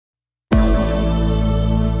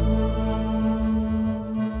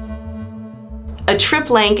A trip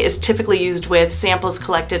blank is typically used with samples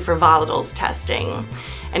collected for volatiles testing,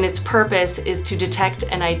 and its purpose is to detect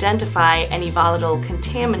and identify any volatile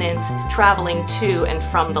contaminants traveling to and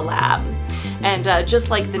from the lab. And just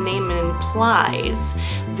like the name implies,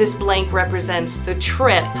 this blank represents the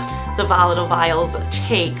trip the volatile vials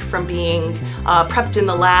take from being prepped in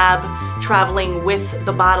the lab, traveling with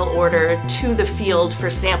the bottle order to the field for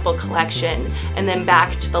sample collection, and then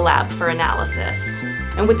back to the lab for analysis.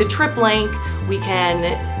 And with the trip blank, we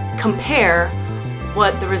can compare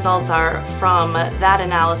what the results are from that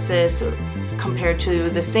analysis compared to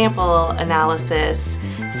the sample analysis,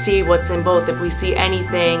 see what's in both. If we see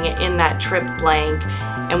anything in that trip blank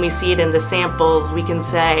and we see it in the samples, we can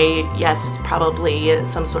say, yes, it's probably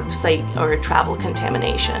some sort of site or travel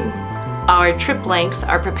contamination. Our trip blanks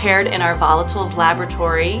are prepared in our volatiles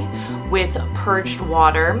laboratory with purged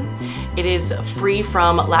water. It is free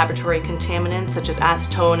from laboratory contaminants such as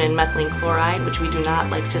acetone and methylene chloride, which we do not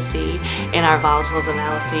like to see in our volatiles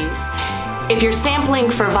analyses. If you're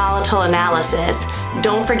sampling for volatile analysis,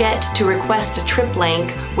 don't forget to request a trip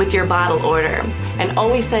blank with your bottle order, and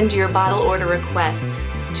always send your bottle order requests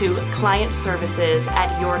to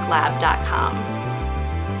clientservices@yorklab.com.